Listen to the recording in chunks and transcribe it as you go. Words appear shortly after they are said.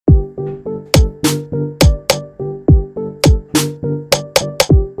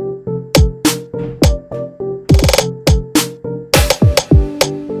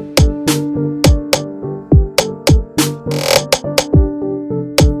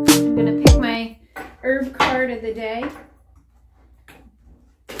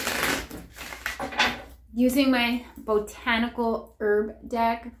using my Botanical herb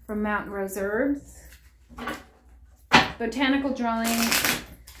deck from Mountain Rose Herbs. Botanical drawing.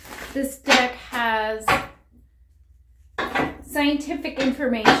 This deck has scientific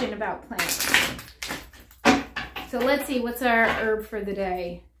information about plants. So let's see, what's our herb for the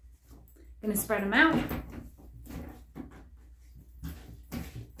day? I'm gonna spread them out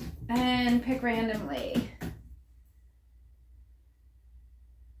and pick randomly.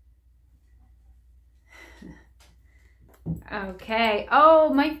 Okay,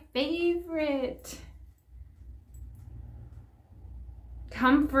 oh, my favorite.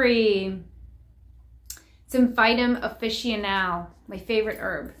 Comfrey Symphytum officinale, my favorite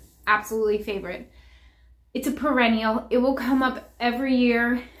herb, absolutely favorite. It's a perennial. It will come up every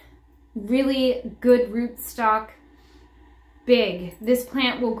year. Really good rootstock, big. This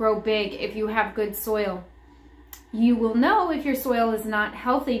plant will grow big if you have good soil. You will know if your soil is not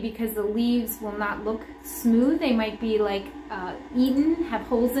healthy because the leaves will not look smooth. They might be like eaten, have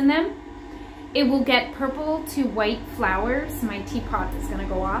holes in them. It will get purple to white flowers. My teapot is gonna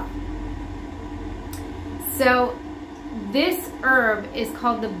go off. So this herb is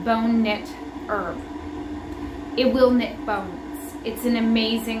called the bone knit herb. It will knit bones. It's an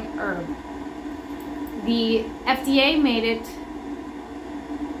amazing herb. The FDA made it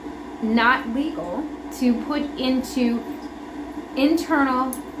not legal to put into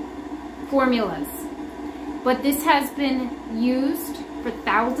internal formulas, but this has been used for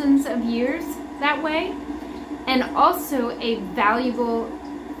thousands of years that way, and also a valuable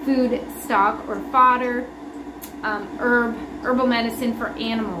food stock or fodder, herbal medicine for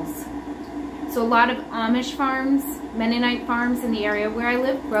animals. So a lot of Amish farms, Mennonite farms in the area where I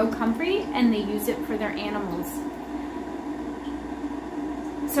live grow comfrey, and they use it for their animals.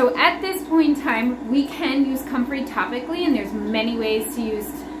 So at this point in time, we can use comfrey topically, and there's many ways to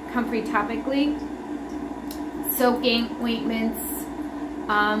use comfrey topically. Soaking, ointments,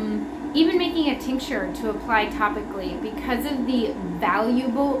 even making a tincture to apply topically. Because of the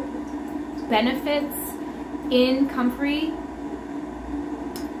valuable benefits in comfrey,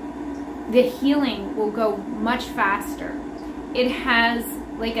 the healing will go much faster. It has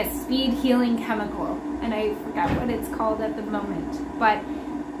like a speed healing chemical, and I forgot what it's called at the moment, but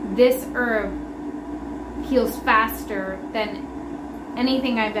this herb heals faster than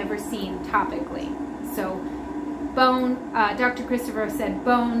anything I've ever seen topically. So bone, Dr. Christopher said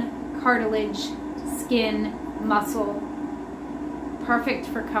bone, cartilage, skin, muscle, perfect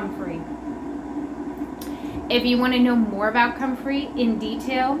for comfrey. If you want to know more about comfrey in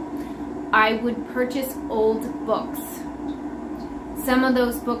detail, I would purchase old books. Some of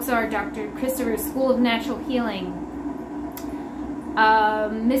those books are Dr. Christopher's School of Natural Healing,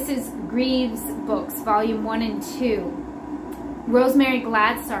 Mrs. Greaves' books, Volume 1 and 2. Rosemary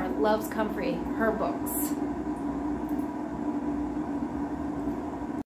Gladstar loves comfrey, her books.